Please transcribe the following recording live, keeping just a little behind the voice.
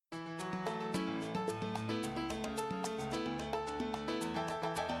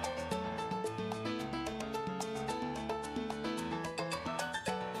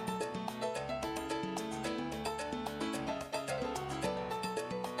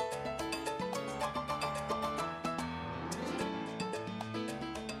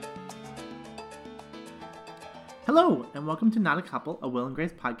Hello, and welcome to Not a Couple, a Will and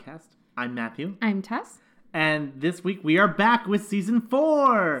Grace podcast. I'm Matthew. I'm Tess. And this week we are back with Season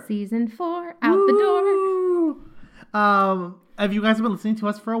 4! Season 4, out the door. If you guys have been listening to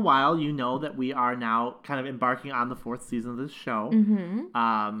us for a while, you know that we are now kind of embarking on the 4th season of this show.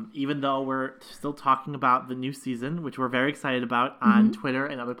 Mm-hmm. Even though we're still talking about the new season, which we're very excited about on Twitter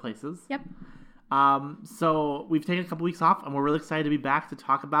and other places. Yep. So we've taken a couple weeks off, and we're really excited to be back to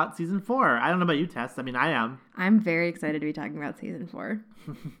talk about Season 4. I don't know about you, Tess. I mean, I am. I'm very excited to be talking about Season 4.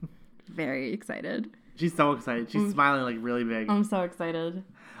 Very excited. She's so excited. She's smiling like really big. I'm so excited.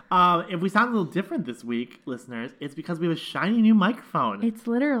 If we sound a little different this week, listeners, it's because we have a shiny new microphone. It's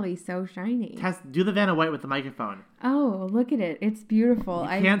literally so shiny. Tess, do the Vanna White with the microphone. Oh, look at it. It's beautiful.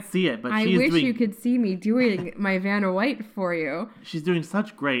 You can't see it, but I she's wish doing... you could see me doing my Vanna White for you. She's doing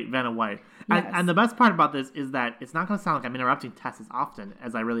such great Vanna White. Yes. And the best part about this is that it's not going to sound like I'm interrupting Tess as often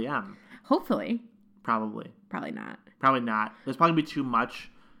as I really am. Hopefully. Probably. Probably not. Probably not. There's probably be too much,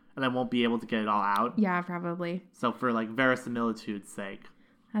 and I won't be able to get it all out. Yeah, probably. So for like verisimilitude's sake.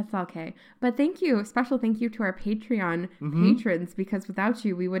 That's okay. But thank you. Special thank you to our Patreon patrons, because without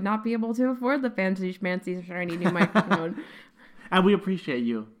you, we would not be able to afford the Fancy Schmancy shiny new microphone. And we appreciate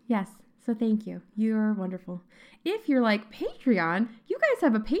you. Yes. So thank you. You're wonderful. If you're like, Patreon, you guys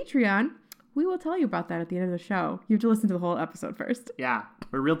have a Patreon, we will tell you about that at the end of the show. You have to listen to the whole episode first. Yeah.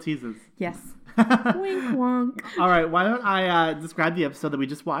 We're real teases. Yes. Wink wonk. All right. Why don't I describe the episode that we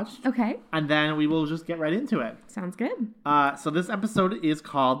just watched? Okay. And then we will just get right into it. Sounds good. So this episode is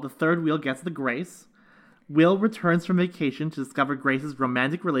called The Third Wheel Gets the Grace. Will returns from vacation to discover Grace's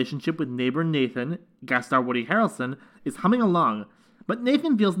romantic relationship with neighbor Nathan, guest star Woody Harrelson, is humming along. But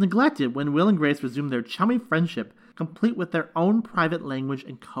Nathan feels neglected when Will and Grace resume their chummy friendship, complete with their own private language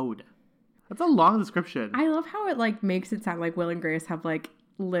and code. That's a long description. I love how it makes it sound like Will and Grace have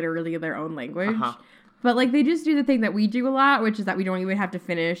literally their own language. Uh-huh. But they just do the thing that we do a lot, which is that we don't even have to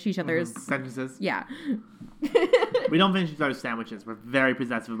finish each other's sentences. Yeah. We don't finish each other's sandwiches. We're very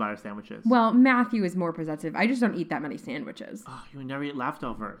possessive about our sandwiches. Well, Matthew is more possessive. I just don't eat that many sandwiches. Oh, you never eat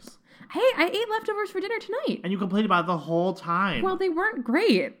leftovers. Hey, I ate leftovers for dinner tonight. And you complained about it the whole time. Well, they weren't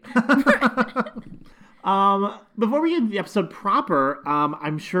great. Before we get into the episode proper,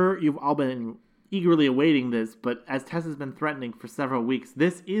 I'm sure you've all been eagerly awaiting this, but as Tess has been threatening for several weeks,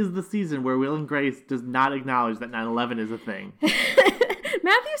 this is the season where Will and Grace does not acknowledge that 9/11 is a thing.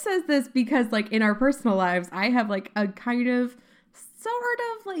 Matthew says this because, in our personal lives, I have, a kind of, sort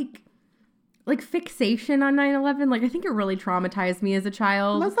of, fixation on 9/11. I think it really traumatized me as a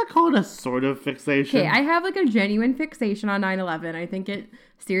child. Let's not call it a sort of fixation. Okay, I have, a genuine fixation on 9/11. I think it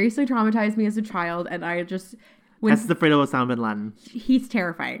seriously traumatized me as a child, and I just... Tess is afraid of Osama bin Laden. He's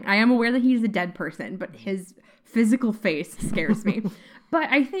terrifying. I am aware that he's a dead person, but his physical face scares me. But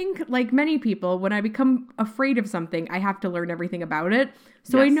I think, like many people, when I become afraid of something, I have to learn everything about it.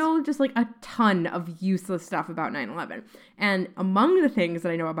 So yes. I know just a ton of useless stuff about 9/11. And among the things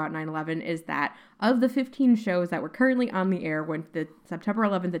that I know about 9/11 is that of the 15 shows that were currently on the air when the September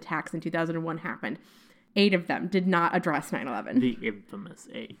 11th attacks in 2001 happened, 8 of them did not address 9/11. The infamous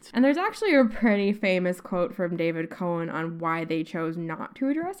 8. And there's actually a pretty famous quote from David Cohen on why they chose not to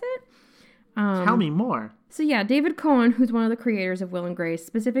address it. Tell me more. So yeah, David Cohen, who's one of the creators of Will and Grace,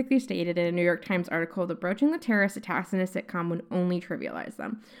 specifically stated in a New York Times article that broaching the terrorist attacks in a sitcom would only trivialize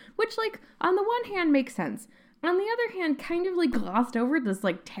them. Which, on the one hand makes sense. On the other hand, kind of glossed over this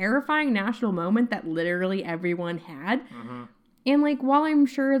terrifying national moment that literally everyone had. Mm-hmm. And while I'm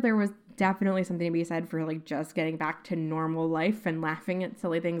sure there was definitely something to be said for just getting back to normal life and laughing at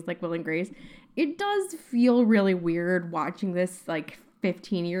silly things like Will and Grace, it does feel really weird watching this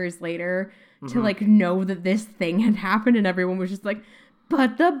 15 years later to know that this thing had happened and everyone was just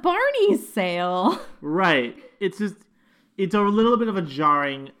but the Barney's sale. Right. It's a little bit of a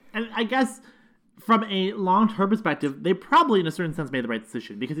jarring, and I guess from a long-term perspective, they probably in a certain sense made the right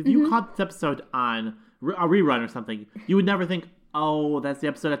decision, because if you caught this episode on a rerun or something, you would never think, oh, that's the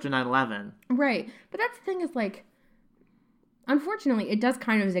episode after 9/11. Right. But that's the thing is, unfortunately, it does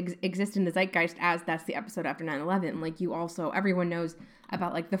kind of exist in the zeitgeist as that's the episode after 9/11. Everyone knows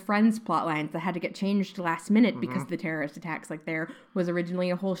about, the Friends plot lines that had to get changed last minute because of the terrorist attacks. There was originally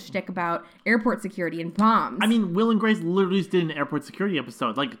a whole shtick about airport security and bombs. I mean, Will and Grace literally did an airport security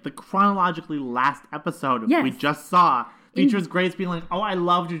episode. The chronologically last episode we just saw features Grace being oh, I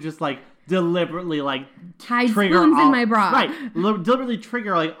love to just, deliberately, hide trigger spoons in my bra. Right. Deliberately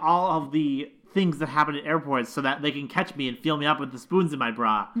trigger, all of the things that happen at airports so that they can catch me and fill me up with the spoons in my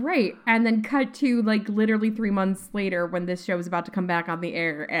bra. Right. And then cut to, literally 3 months later when this show is about to come back on the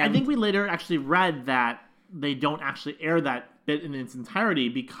air. And I think we later actually read that they don't actually air that bit in its entirety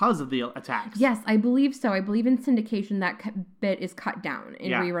because of the attacks. Yes, I believe so. I believe in syndication that bit is cut down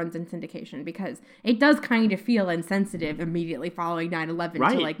in reruns in syndication because it does kind of feel insensitive immediately following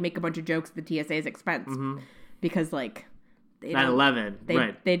 9/11 to like make a bunch of jokes at the TSA's expense because like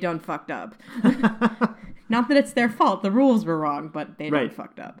 9/11, they done fucked up. Not that it's their fault. The rules were wrong, but they done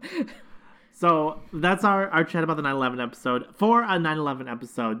fucked up. So that's our chat about the 9/11 episode. For a 9/11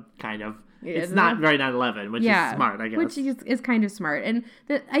 episode, kind of. It's not very 9/11, which is smart, I guess. Which is kind of smart. And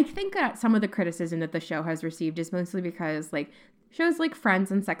I think that some of the criticism that the show has received is mostly because, like, shows like Friends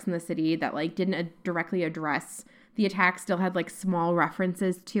and Sex and the City that, like, didn't directly address the attack still had, like, small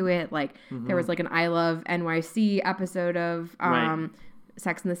references to it. Like, there was, like, an I Love NYC episode of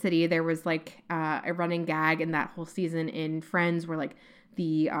Sex and the City. There was, like, a running gag in that whole season in Friends where, like,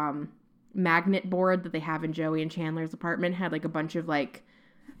 the magnet board that they have in Joey and Chandler's apartment had, like, a bunch of, like,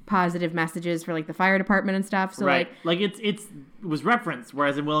 positive messages for like the fire department and stuff. So like it was referenced,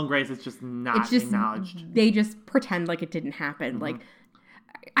 whereas in Will and Grace it's just not acknowledged. They just pretend like it didn't happen. Like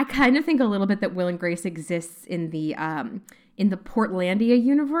I kind of think a little bit that Will and Grace exists in the Portlandia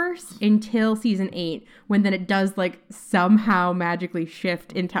universe until season 8, when then it does like somehow magically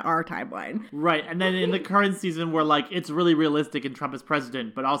shift into our timeline. Right. And then in the current season where like it's really realistic and Trump is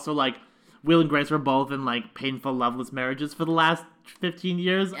president, but also like Will and Grace were both in, like, painful, loveless marriages for the last 15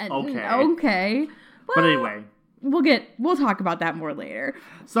 years. Okay. Well, but anyway. We'll talk about that more later.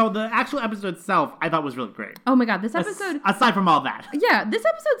 So the actual episode itself, I thought was really great. Oh my god, this episode... Aside from all that. Yeah, this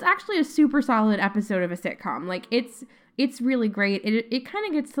episode's actually a super solid episode of a sitcom. Like, it's really great. It kind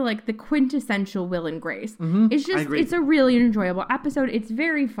of gets to, like, the quintessential Will and Grace. It's just, it's a really enjoyable episode. It's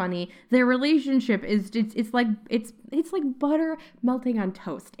very funny. Their relationship is, it's like butter melting on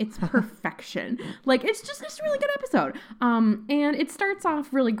toast. It's perfection. Like, it's a really good episode. And it starts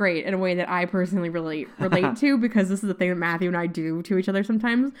off really great in a way that I personally really relate to, because this is the thing that Matthew and I do to each other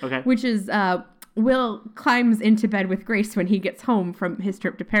sometimes. Okay. Which is, Will climbs into bed with Grace when he gets home from his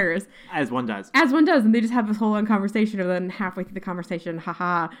trip to Paris. As one does. And they just have this whole long conversation, and then halfway through the conversation,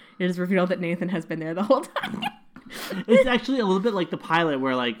 it is revealed that Nathan has been there the whole time. It's actually a little bit like the pilot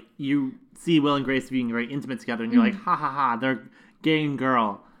where, like, you see Will and Grace being very intimate together, and you're like, they're gay and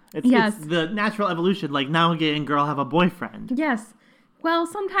girl. It's the natural evolution, like, now gay and girl have a boyfriend. Yes. Well,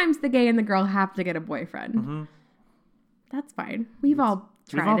 sometimes the gay and the girl have to get a boyfriend. That's fine. We've all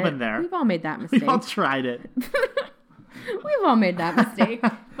been there. We've all made that mistake. We've all tried it. We've all made that mistake,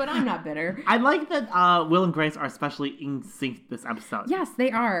 but I'm not bitter. I like that Will and Grace are especially in sync this episode. Yes,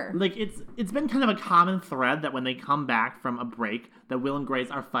 they are. Like, it's been kind of a common thread that when they come back from a break, that Will and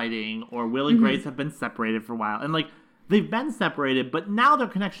Grace are fighting, or Will and Grace have been separated for a while. And, like, they've been separated, but now their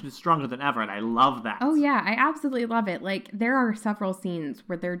connection is stronger than ever, and I love that. Oh, yeah, I absolutely love it. Like, there are several scenes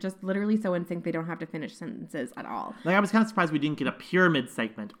where they're just literally so in sync they don't have to finish sentences at all. Like, I was kind of surprised we didn't get a pyramid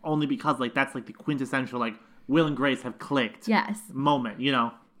segment, only because, like, that's, like, the quintessential, like, Will and Grace have clicked moment, you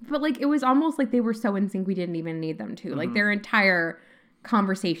know? But, like, it was almost like they were so in sync we didn't even need them to. Like, their entire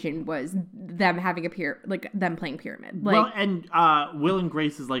conversation was them having them playing pyramid. Like, well, and Will and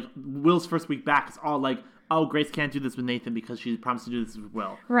Grace is, like, Will's first week back is all, like, oh, Grace can't do this with Nathan because she promised to do this with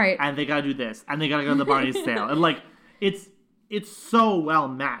Will. Right. And they gotta do this. And they gotta go to the Barney's sale. And, like, it's so well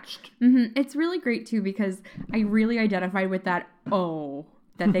matched. It's really great, too, because I really identified with that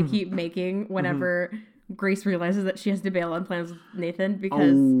that they keep making whenever Grace realizes that she has to bail on plans with Nathan,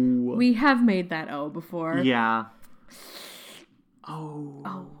 because we have made that before. Yeah.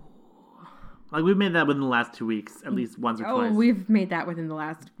 Like, we've made that within the last 2 weeks, at least once or twice. Oh, we've made that within the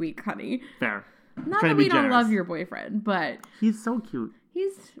last week, honey. Fair. Not that we don't love your boyfriend, but... He's so cute.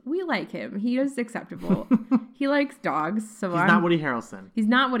 We like him. He is acceptable. He likes dogs, so He's not Woody Harrelson. He's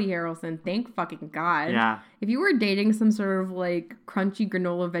not Woody Harrelson. Thank fucking God. Yeah. If you were dating some sort of, like, crunchy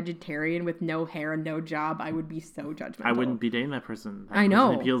granola vegetarian with no hair and no job, I would be so judgmental. I wouldn't be dating that person. I know.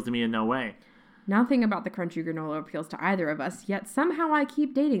 Person appeals to me in no way. Nothing about the crunchy granola appeals to either of us, yet somehow I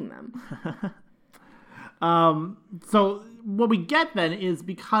keep dating them. So what we get then is,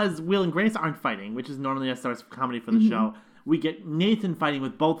 because Will and Grace aren't fighting, which is normally a source of comedy for the show, we get Nathan fighting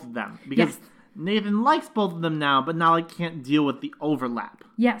with both of them. Because Nathan likes both of them now, but now like can't deal with the overlap.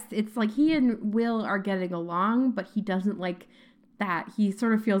 Yes, it's like he and Will are getting along, but he doesn't like that. He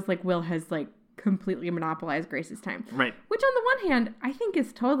sort of feels like Will has like completely monopolized Grace's time. Right. Which on the one hand, I think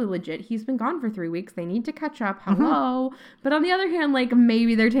is totally legit. He's been gone for 3 weeks. They need to catch up. Hello. But on the other hand, like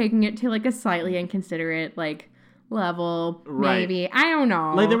maybe they're taking it to like a slightly inconsiderate like level. Right. Maybe. I don't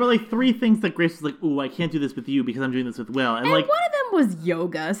know. Like there were like 3 things that Grace was like, ooh, I can't do this with you because I'm doing this with Will. And like one of them was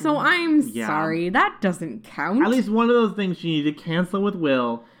yoga. So I'm sorry. That doesn't count. At least one of those things she needed to cancel with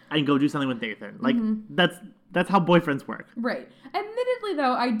Will. and go do something with Nathan. Like, that's how boyfriends work. Right. Admittedly,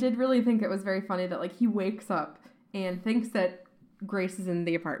 though, I did really think it was very funny that, like, he wakes up and thinks that Grace is in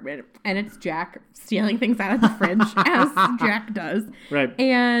the apartment, and it's Jack stealing things out of the fridge, as Jack does. Right.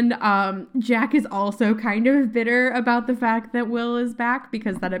 And Jack is also kind of bitter about the fact that Will is back,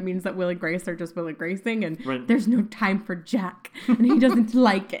 because then it means that Will and Grace are just Will and Gracing, and there's no time for Jack, and he doesn't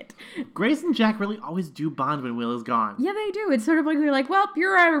like it. Grace and Jack really always do bond when Will is gone. Yeah, they do. It's sort of like they're like, well,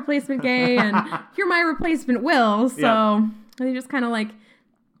 you're my replacement gay, and you're my replacement Will, so they just kind of like,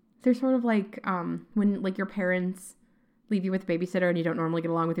 they're sort of like when like your parents leave you with a babysitter and you don't normally get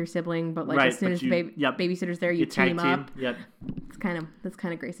along with your sibling, but like as soon as the babysitter's there, you team up. Yep. That's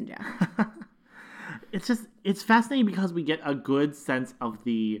kind of Grace and Jack. It's fascinating because we get a good sense of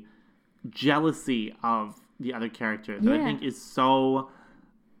the jealousy of the other character that I think is so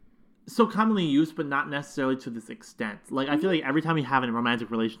commonly used, but not necessarily to this extent. Like, I feel like every time we have a romantic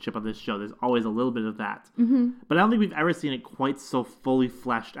relationship on this show, there's always a little bit of that. But I don't think we've ever seen it quite so fully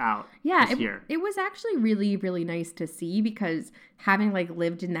fleshed out. Yeah, it was actually really, really nice to see, because having like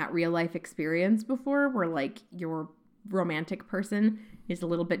lived in that real life experience before, where like your romantic person is a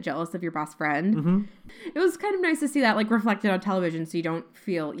little bit jealous of your best friend, it was kind of nice to see that like reflected on television, so you don't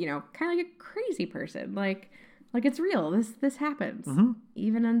feel, you know, kind of like a crazy person. Like it's real. This happens,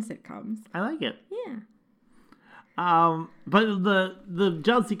 even on sitcoms. I like it. Yeah. But the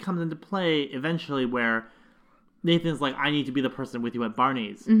jealousy comes into play eventually, where Nathan's like, I need to be the person with you at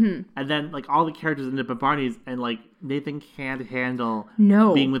Barney's, and then like all the characters end up at Barney's, and like Nathan can't handle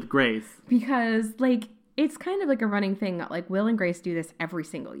being with Grace, because like it's kind of like a running thing that like Will and Grace do this every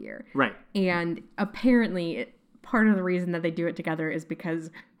single year, right? And apparently, part of the reason that they do it together is because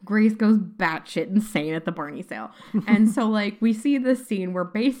Grace goes batshit insane at the Barney sale. And so, like, we see this scene where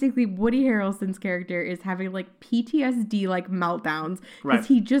basically Woody Harrelson's character is having, like, PTSD, like, meltdowns because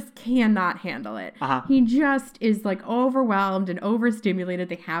he just cannot handle it. He just is, like, overwhelmed and overstimulated.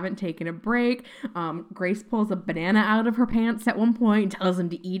 They haven't taken a break. Grace pulls a banana out of her pants at one point and tells him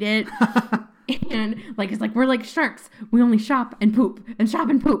to eat it. And, like, it's like, we're like sharks. We only shop and poop and shop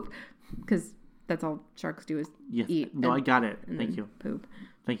and poop. Because that's all sharks do is eat. No, I got it. Thank you. Poop.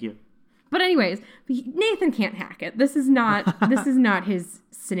 Thank you. But anyways, Nathan can't hack it. This is not his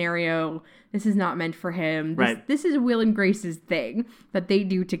scenario. This is not meant for him. This is Will and Grace's thing that they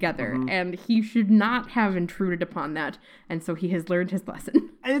do together, and he should not have intruded upon that. And so he has learned his lesson.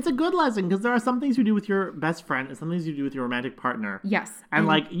 And it's a good lesson, because there are some things you do with your best friend and some things you do with your romantic partner. Yes. And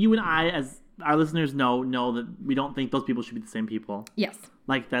like you and I, as our listeners know that we don't think those people should be the same people. Yes.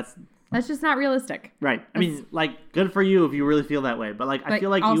 Like that's just not realistic. Right. I mean, like, good for you if you really feel that way. But, like, I feel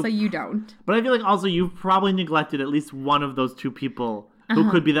like also you don't. But I feel like also you've probably neglected at least one of those two people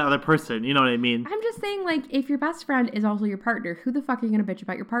who could be the other person. You know what I mean? I'm just saying, like, if your best friend is also your partner, who the fuck are you going to bitch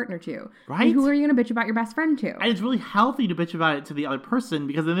about your partner to? Right. And who are you going to bitch about your best friend to? And it's really healthy to bitch about it to the other person,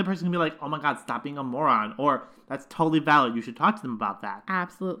 because the other person can be like, oh my God, stop being a moron. Or, that's totally valid. You should talk to them about that.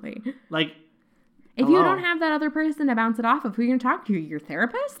 Absolutely. Like... If you don't have that other person to bounce it off of, who are you going to talk to? Your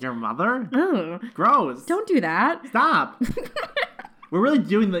therapist? Your mother? Ugh. Gross. Don't do that. Stop. We're really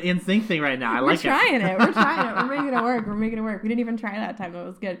doing the NSYNC thing right now. We're trying it. We're making it work. We didn't even try that time. That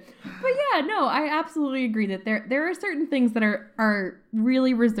was good. But yeah, no, I absolutely agree that there are certain things that are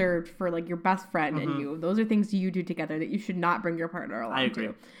really reserved for like your best friend and you. Those are things you do together that you should not bring your partner along to. I agree.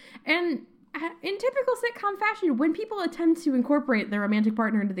 And in typical sitcom fashion, when people attempt to incorporate their romantic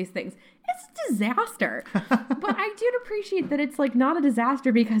partner into these things, it's a disaster. But I do appreciate that it's like not a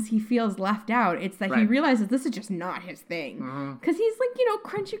disaster because he feels left out. It's that he realizes this is just not his thing. Because he's like,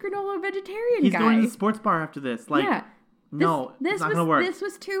 crunchy granola vegetarian he's guy. He's going to the sports bar after this. Like, no, it's not going to work. This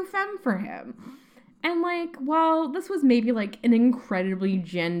was too femme for him. And, like, while this was maybe, like, an incredibly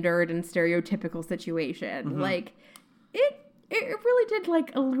gendered and stereotypical situation, like, it really did,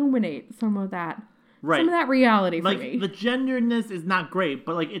 like, illuminate some of that. Right. Some of that reality for me. Like, the genderedness is not great,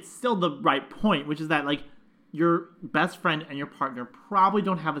 but, like, it's still the right point, which is that, like, your best friend and your partner probably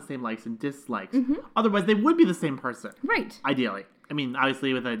don't have the same likes and dislikes. Otherwise, they would be the same person. Right. Ideally. I mean,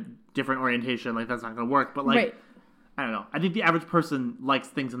 obviously, with a different orientation, like, that's not going to work, but, like, I don't know. I think the average person likes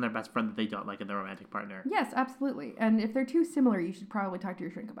things in their best friend that they don't like in their romantic partner. Yes, absolutely. And if they're too similar, you should probably talk to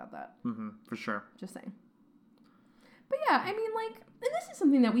your shrink about that. For sure. Just saying. But yeah, I mean, like, and this is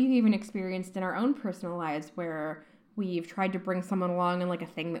something that we've even experienced in our own personal lives where we've tried to bring someone along in, like, a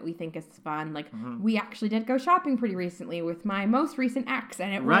thing that we think is fun. Like, we actually did go shopping pretty recently with my most recent ex,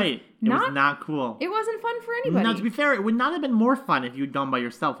 and it was not cool. It wasn't fun for anybody. Now, to be fair, it would not have been more fun if you'd gone by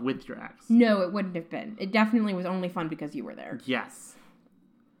yourself with your ex. No, it wouldn't have been. It definitely was only fun because you were there. Yes.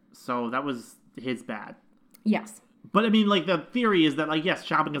 So that was his bad. Yes. But I mean, like, the theory is that, like, yes,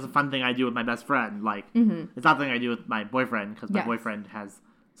 shopping is a fun thing I do with my best friend. Like, it's not a thing I do with my boyfriend, because my boyfriend has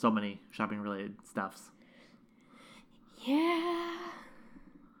so many shopping-related stuffs. Yeah.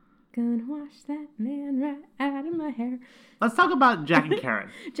 Gonna wash that man right out of my hair. Let's talk about Jack and Karen.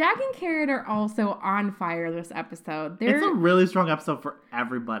 Jack and Karen are also on fire this episode. It's a really strong episode for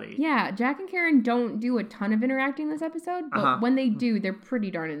everybody. Yeah, Jack and Karen don't do a ton of interacting this episode, but when they do, they're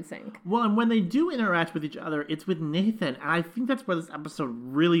pretty darn in sync. Well, and when they do interact with each other, it's with Nathan, and I think that's where this episode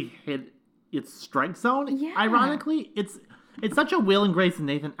really hit its strike zone. Yeah. Ironically, it's such a Will and Grace and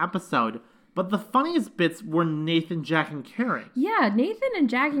Nathan episode, but the funniest bits were Nathan, Jack, and Karen. Yeah, Nathan and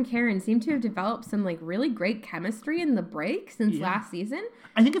Jack and Karen seem to have developed some, like, really great chemistry in the break since last season.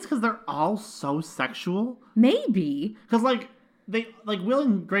 I think it's because they're all so sexual. Maybe. Because, like, Will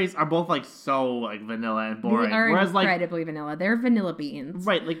and Grace are both, like, so, like, vanilla and boring. They are Whereas, incredibly vanilla. They're vanilla beans.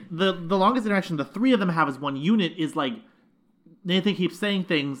 Right, like, the longest interaction the three of them have as one unit is, like, Nathan keeps saying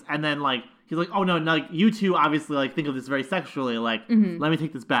things, and then, like, he's like, oh, no, like, you two obviously, like, think of this very sexually. Like, let me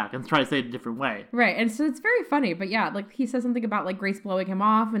take this back and try to say it a different way. Right, and so it's very funny. But, yeah, like, he says something about, like, Grace blowing him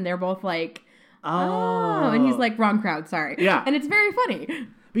off, and they're both like, oh. And he's like, wrong crowd, sorry. Yeah. And it's very funny.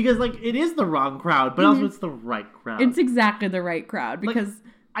 Because, like, it is the wrong crowd, but also it's the right crowd. It's exactly the right crowd, because... Like,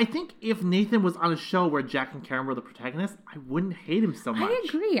 I think if Nathan was on a show where Jack and Karen were the protagonists, I wouldn't hate him so much. I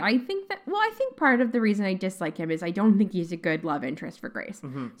agree. I think part of the reason I dislike him is I don't think he's a good love interest for Grace.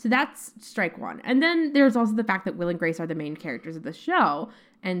 Mm-hmm. So that's strike one. And then there's also the fact that Will and Grace are the main characters of the show.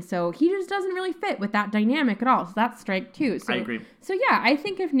 And so he just doesn't really fit with that dynamic at all. So that's strike two. So, I agree. So yeah, I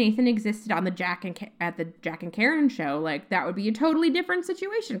think if Nathan existed on the Jack and Karen show, like, that would be a totally different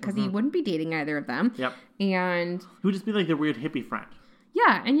situation because he wouldn't be dating either of them. Yep. And he would just be like the weird hippie friend.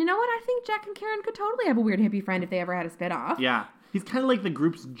 Yeah, and you know what? I think Jack and Karen could totally have a weird hippie friend if they ever had a spinoff. Yeah. He's kind of like the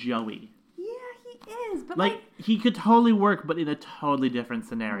group's Joey. Yeah, he is. But like, he could totally work, but in a totally different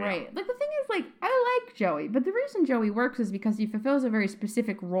scenario. Right. Like, the thing is, like, I like Joey, but the reason Joey works is because he fulfills a very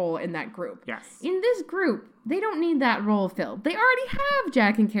specific role in that group. Yes. In this group, they don't need that role filled. They already have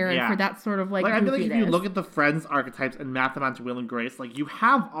Jack and Karen for that sort of, like, I feel like if you look at the Friends archetypes and map them onto Will and Grace, like, you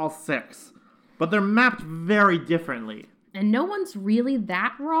have all six, but they're mapped very differently. And no one's really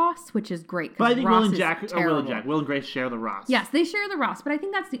that Ross, which is great. But I think Ross Will and Grace share the Ross. Yes, they share the Ross, but I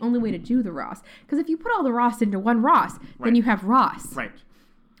think that's the only way to do the Ross. Because if you put all the Ross into one Ross, then you have Ross. Right.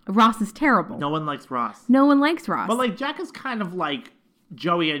 Ross is terrible. No one likes Ross. No one likes Ross. But, like, Jack is kind of like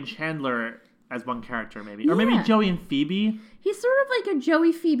Joey and Chandler as one character, maybe. Or maybe Joey and Phoebe. He's sort of like a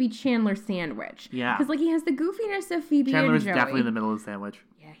Joey, Phoebe, Chandler sandwich. Yeah. Because, like, he has the goofiness of Phoebe Chandler and is Joey. definitely in the middle of the sandwich.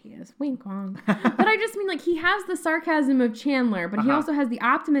 Yeah, he is. Wink wong. But I just mean, like, he has the sarcasm of Chandler, but he also has the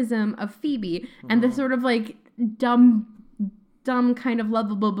optimism of Phoebe and the sort of, like, dumb kind of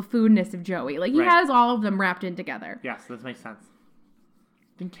lovable buffoonness of Joey. Like, he has all of them wrapped in together. Yes, this makes sense.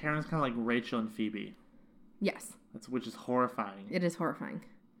 I think Karen's kind of like Rachel and Phoebe. Yes. Which is horrifying. It is horrifying.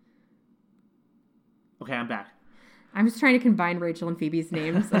 Okay, I'm back. I was trying to combine Rachel and Phoebe's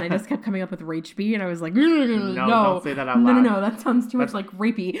names, and I just kept coming up with Rachby, and I was like, no, don't say that out loud. No, that sounds too much like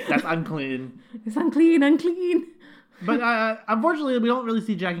rapey. That's unclean. It's unclean. But unfortunately, we don't really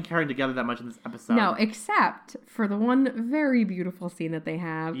see Jack and Karen together that much in this episode. No, except for the one very beautiful scene that they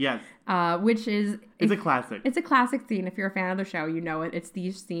have. Yes. Which is... It's a classic. It's a classic scene. If you're a fan of the show, you know it. It's the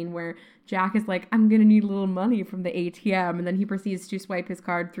scene where Jack is like, I'm going to need a little money from the ATM. And then he proceeds to swipe his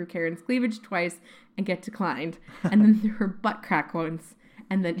card through Karen's cleavage twice and get declined. And then her butt crack once.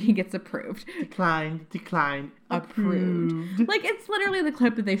 And then he gets approved. Declined, approved. Like, it's literally the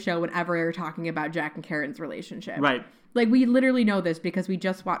clip that they show whenever they're talking about Jack and Karen's relationship. Right. Like, we literally know this because we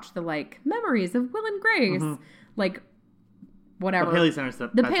just watched the, like, memories of Will and Grace. Like, whatever. The Paley Center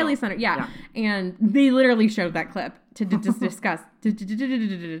stuff. The Paley Center, yeah. And they literally showed that clip to discuss to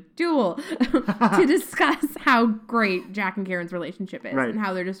discuss how great Jack and Karen's relationship is and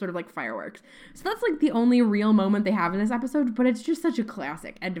how they're just sort of like fireworks. So that's like the only real moment they have in this episode, but it's just such a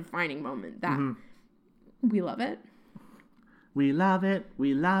classic and defining moment that we love it. We love it,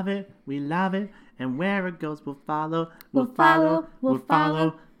 we love it, we love it, and where it goes we'll follow, we'll follow,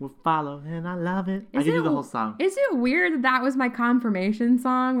 and I love it. I can do the whole song. Is it weird that was my confirmation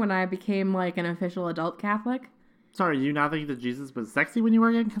song when I became like an official adult Catholic? Sorry, do you not think that Jesus was sexy when you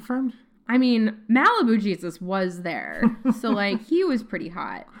were getting confirmed? I mean, Malibu Jesus was there, so like he was pretty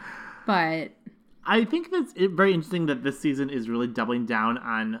hot, but... I think that's very interesting that this season is really doubling down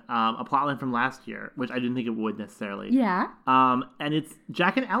on a plotline from last year, which I didn't think it would necessarily. Yeah. And it's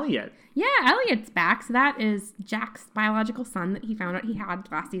Jack and Elliot. Yeah, Elliot's back. So that is Jack's biological son that he found out he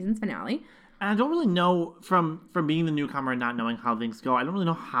had last season's finale. And I don't really know, from being the newcomer and not knowing how things go, I don't really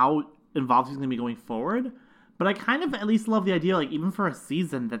know how involved he's going to be going forward. But I kind of at least love the idea, like, even for a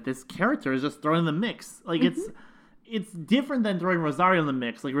season, that this character is just thrown in the mix. Like, it's different than throwing Rosario in the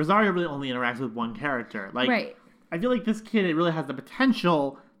mix. Like, Rosario really only interacts with one character. Like, Right. I feel like this kid, it really has the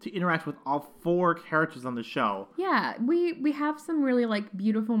potential to interact with all 4 characters on the show. Yeah, we have some really, like,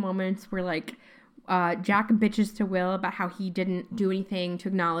 beautiful moments where, like, Jack bitches to Will about how he didn't do anything to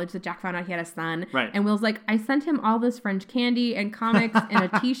acknowledge that Jack found out he had a son. Right. And Will's like, I sent him all this French candy and comics and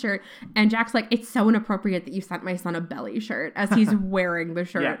a t-shirt. And Jack's like, it's so inappropriate that you sent my son a belly shirt as he's wearing the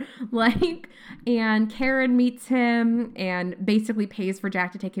shirt. Yeah. Like, and Karen meets him and basically pays for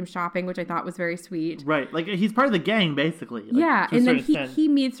Jack to take him shopping, which I thought was very sweet. Right. Like, he's part of the gang, basically. Like, Yeah, to a and then certain extent. he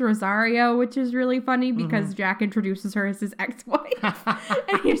meets Rosario, which is really funny because Jack introduces her as his ex-wife.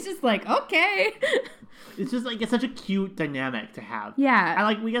 And he's just like, okay. It's just, like, it's such a cute dynamic to have. Yeah. And,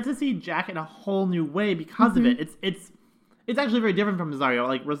 like, we get to see Jack in a whole new way because of it. It's actually very different from Rosario.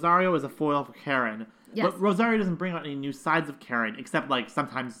 Like, Rosario is a foil for Karen. Yes. But Rosario doesn't bring out any new sides of Karen, except, like,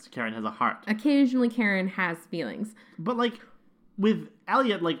 sometimes Karen has a heart. Occasionally Karen has feelings. But, like, with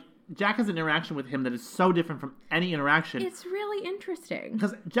Elliot, like, Jack has an interaction with him that is so different from any interaction. It's really interesting.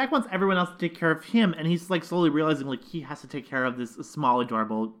 Because Jack wants everyone else to take care of him, and he's, like, slowly realizing, like, he has to take care of this small,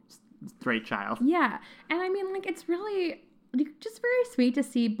 adorable, straight child. Yeah. And I mean, like, it's really just very sweet to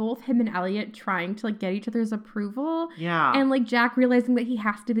see both him and Elliot trying to, like, get each other's approval. Yeah. And, like, Jack realizing that he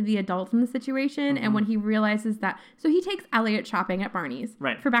has to be the adult in the situation. And when he realizes that... So he takes Elliot shopping at Barney's.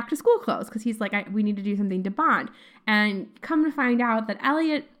 Right. For back-to-school clothes. Because he's like, we need to do something to bond. And come to find out that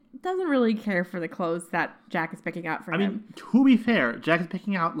Elliot doesn't really care for the clothes that Jack is picking out for him. I mean, to be fair, Jack is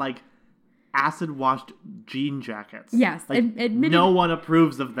picking out, like, acid-washed jean jackets. Yes. Like, no one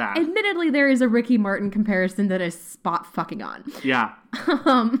approves of that. Admittedly, there is a Ricky Martin comparison that is spot fucking on. Yeah.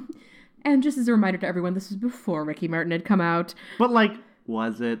 And just as a reminder to everyone, this was before Ricky Martin had come out. But, like,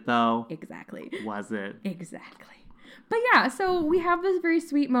 was it, though? Exactly. Was it? Exactly. But yeah, so we have this very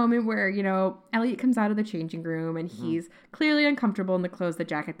sweet moment where, you know, Elliot comes out of the changing room and he's clearly uncomfortable in the clothes that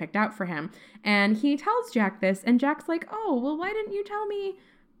Jack had picked out for him. And he tells Jack this, and Jack's like, oh, well, why did you tell me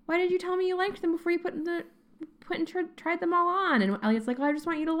you liked them before you tried them all on? And Elliot's like, well, I just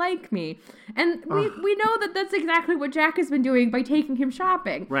want you to like me. And we know that that's exactly what Jack has been doing by taking him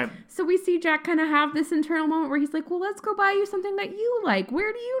shopping. Right. So we see Jack kind of have this internal moment where he's like, well, let's go buy you something that you like.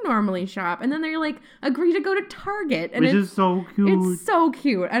 Where do you normally shop? And then they're like, agree to go to Target. And Which is so cute. It's so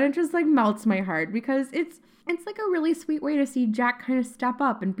cute. And it just, like, melts my heart because it's like a really sweet way to see Jack kind of step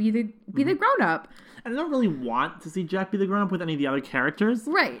up and be the grown-up. And I don't really want to see Jack be the grown-up with any of the other characters.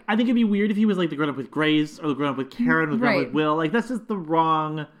 Right. I think it'd be weird if he was, like, the grown-up with Grace or the grown-up with Karen or the grown-up with Will. Like, that's just the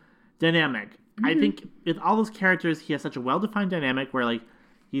wrong dynamic. I think with all those characters, he has such a well-defined dynamic where, like,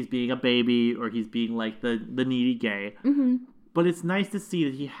 he's being a baby or he's being, like, the needy gay. Mm-hmm. But it's nice to see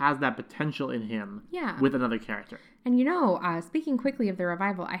that he has that potential in him with another character. And you know, speaking quickly of the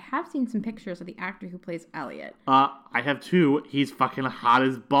revival, I have seen some pictures of the actor who plays Elliot. I have too. He's fucking hot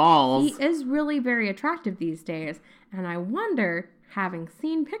as balls. He is really very attractive these days. And I wonder, having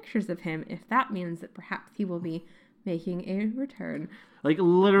seen pictures of him, if that means that perhaps he will be making a return. Like,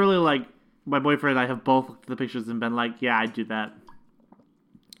 literally, like, my boyfriend and I have both looked at the pictures and been like, yeah, I'd do that.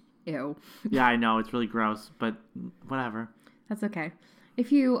 Ew. Yeah, I know. It's really gross, but whatever. That's okay. If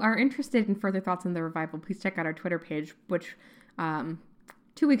you are interested in further thoughts on the revival, please check out our Twitter page, which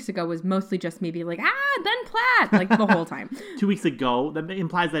 2 weeks ago was mostly just me being like, Ben Platt, like the whole time. 2 weeks ago, that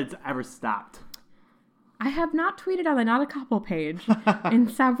implies that it's ever stopped. I have not tweeted on the Not a Couple page in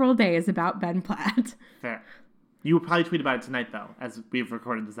several days about Ben Platt. Fair. You will probably tweet about it tonight, though, as we've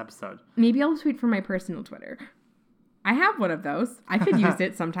recorded this episode. Maybe I'll tweet from my personal Twitter. I have one of those. I could use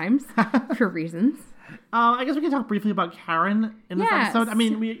it sometimes for reasons. I guess we can talk briefly about Karen in this episode. I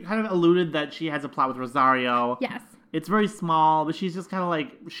mean, we kind of alluded that she has a plot with Rosario. Yes. It's very small, but she's just kind of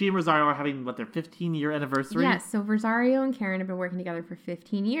like, she and Rosario are having, their 15-year anniversary? Yes, so Rosario and Karen have been working together for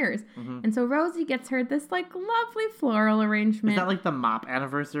 15 years. Mm-hmm. And so Rosie gets her this, like, lovely floral arrangement. Is that, like, the mop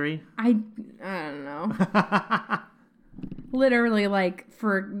anniversary? I don't know. Literally, like,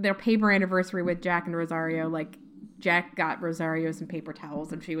 for their paper anniversary with Jack and Rosario, like, Jack got Rosario some paper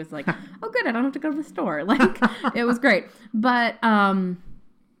towels, and she was like, oh, good, I don't have to go to the store. Like, it was great. But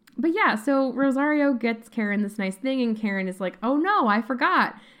yeah, so Rosario gets Karen this nice thing, and Karen is like, oh, no, I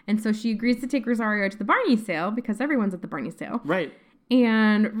forgot. And so she agrees to take Rosario to the Barney sale, because everyone's at the Barney sale. Right.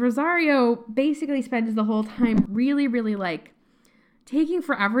 And Rosario basically spends the whole time really, really, like, taking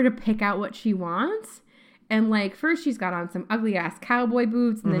forever to pick out what she wants. And, like, first she's got on some ugly-ass cowboy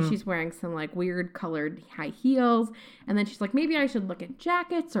boots, and then she's wearing some, like, weird colored high heels. And then she's like, maybe I should look at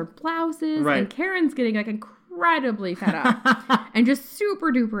jackets or blouses. Right. And Karen's getting, like, incredibly incredibly fed up and just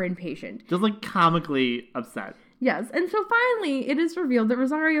super duper impatient. Just like comically upset. Yes, and so finally it is revealed that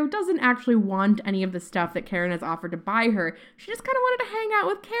Rosario doesn't actually want any of the stuff that Karen has offered to buy her. She just kind of wanted to hang out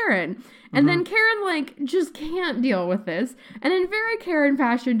with Karen. And then Karen, like, just can't deal with this. And in very Karen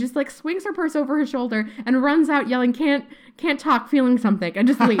fashion, just, like, swings her purse over her shoulder and runs out yelling, can't talk, feeling something, and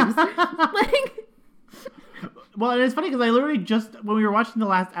just leaves. Like... Well, and it's funny because I literally just, when we were watching the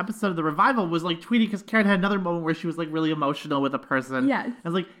last episode of The Revival, was, like, tweeting because Karen had another moment where she was, like, really emotional with a person. Yes. I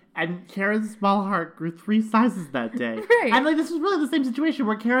was like... And Karen's small heart grew 3 sizes that day. Right. And, like, this was really the same situation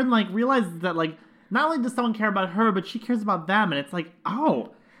where Karen, like, realizes that, like, not only does someone care about her, but she cares about them. And it's like,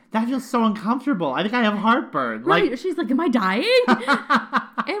 oh, that feels so uncomfortable. I think I have heartburn. Right. Like, She's like, am I dying?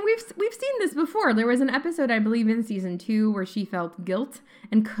 And we've seen this before. There was an episode, I believe, in season 2 where she felt guilt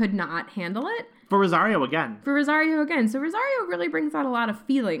and could not handle it. for Rosario again. So Rosario really brings out a lot of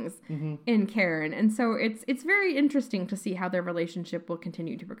feelings in Karen. And so it's very interesting to see how their relationship will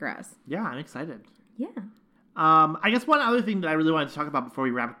continue to progress. Yeah, I'm excited. Yeah. I guess one other thing that I really wanted to talk about before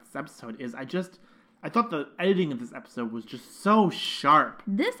we wrap up this episode is I thought the editing of this episode was just so sharp.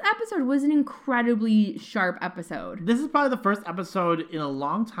 This episode was an incredibly sharp episode. This is probably the first episode in a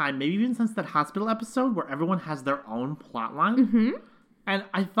long time, maybe even since that hospital episode, where everyone has their own plot line. And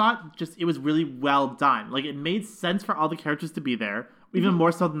I thought just it was really well done. Like, it made sense for all the characters to be there, even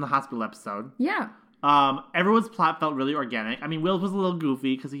more so than the hospital episode. Yeah. Everyone's plot felt really organic. I mean, Will's was a little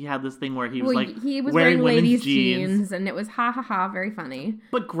goofy because he had this thing where he was he was wearing ladies' jeans, and it was ha ha ha, very funny.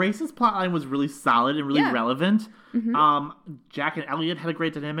 But Grace's plotline was really solid and really relevant. Jack and Elliot had a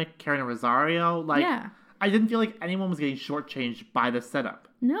great dynamic. Karen and Rosario, like, I didn't feel like anyone was getting shortchanged by the setup.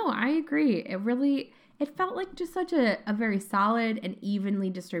 No, I agree. It felt like just such a very solid and evenly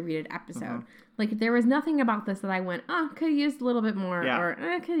distributed episode. Like, there was nothing about this that I went, could have used a little bit more, or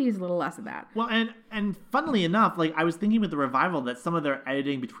could have used a little less of that. Well, and funnily enough, like, I was thinking with The Revival that some of their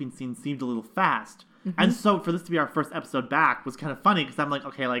editing between scenes seemed a little fast. And so for this to be our first episode back was kind of funny because I'm like,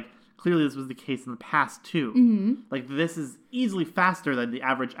 okay, like, clearly this was the case in the past too. Like, this is easily faster than the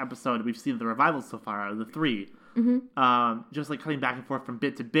average episode we've seen of The Revival so far out of the 3. Just like cutting back and forth from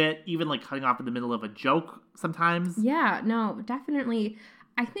bit to bit, even like cutting off in the middle of a joke sometimes. Yeah, no, definitely.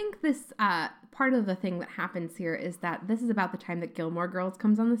 I think this part of the thing that happens here is that this is about the time that Gilmore Girls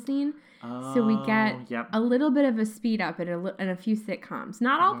comes on the scene. So we get a little bit of a speed up in a few sitcoms.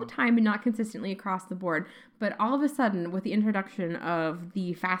 Not all the time and not consistently across the board, but all of a sudden with the introduction of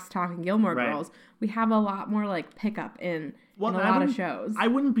the fast-talking Gilmore Girls, we have a lot more like pickup in a lot of shows. I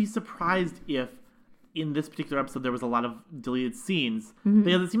wouldn't be surprised if in this particular episode there was a lot of deleted scenes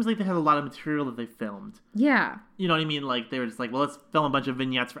because it seems like they had a lot of material that they filmed. Yeah. You know what I mean? Like, they were just like, well, let's film a bunch of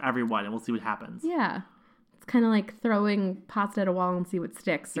vignettes for everyone and we'll see what happens. Yeah. It's kind of like throwing pasta at a wall and see what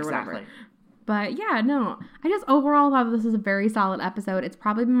sticks or whatever. But yeah, no. I just overall thought this was a very solid episode. It's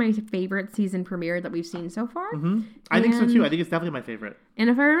probably been my favorite season premiere that we've seen so far. I think so too. I think it's definitely my favorite. And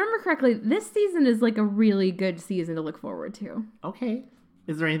if I remember correctly, this season is like a really good season to look forward to. Okay.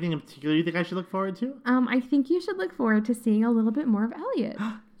 Is there anything in particular you think I should look forward to? I think you should look forward to seeing a little bit more of Elliot.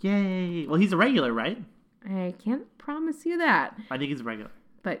 Yay. Well, he's a regular, right? I can't promise you that. I think he's a regular.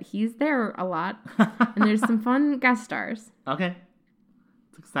 But he's there a lot. And there's some fun guest stars. Okay.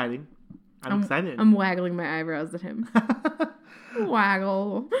 It's exciting. I'm excited. I'm waggling my eyebrows at him.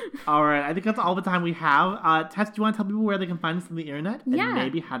 Waggle. All right. I think that's all the time we have. Tess, do you want to tell people where they can find us on the internet? Yeah. And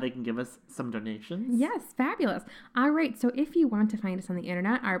maybe how they can give us some donations? Yes. Fabulous. All right. So if you want to find us on the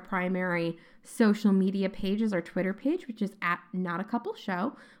internet, our primary social media page is our Twitter page, which is at Not a Couple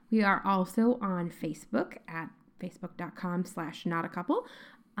Show. We are also on Facebook at facebook.com/notacouple.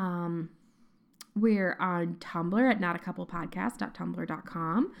 We're on Tumblr at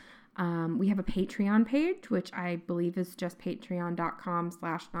notacouplepodcast.tumblr.com. We have a Patreon page, which I believe is just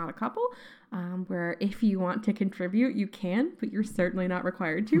patreon.com/notacouple, where if you want to contribute, you can, but you're certainly not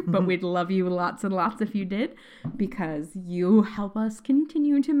required to. But we'd love you lots and lots if you did, because you help us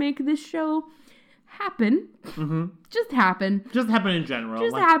continue to make this show happen. Just happen. Just happen in general.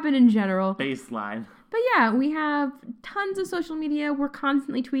 Just happen in general. Baseline. But yeah, we have tons of social media. We're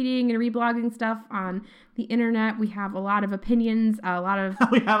constantly tweeting and reblogging stuff on the internet. We have a lot of opinions, We have a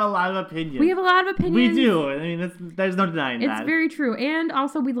lot of opinions. We do. I mean, there's no denying that. It's very true. And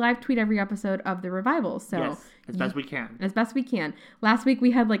also, we live tweet every episode of The Revival. So yes, as best we can. As best we can. Last week,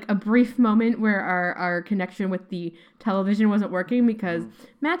 we had like a brief moment where our connection with the television wasn't working because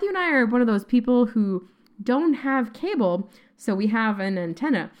Matthew and I are one of those people who don't have cable, so we have an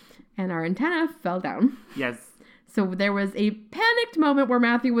antenna. And our antenna fell down. Yes. So there was a panicked moment where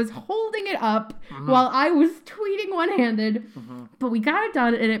Matthew was holding it up while I was tweeting one-handed. But we got it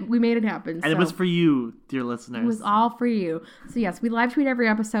done, and we made it happen. And it was for you, dear listeners. It was all for you. So yes, we live tweet every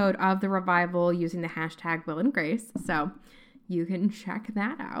episode of the revival using the hashtag Will and Grace. So you can check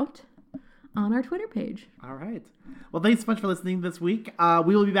that out on our Twitter page. All right. Well, thanks so much for listening this week.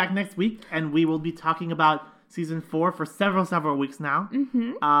 We will be back next week, and we will be talking about Season 4 for several weeks now.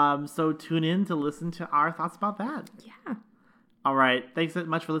 So tune in to listen to our thoughts about that. Yeah. All right. Thanks so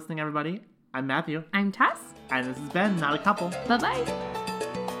much for listening, everybody. I'm Matthew. I'm Tess. And this has been Not a Couple. Bye-bye.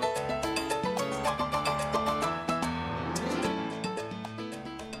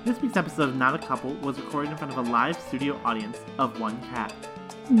 This week's episode of Not a Couple was recorded in front of a live studio audience of one cat.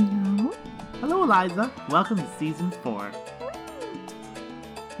 No. Hello, Eliza. Welcome to Season 4.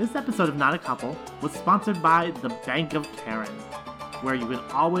 This episode of Not a Couple was sponsored by the Bank of Karen, where you can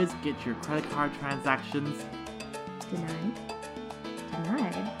always get your credit card transactions Denied.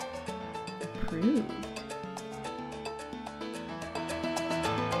 Approved.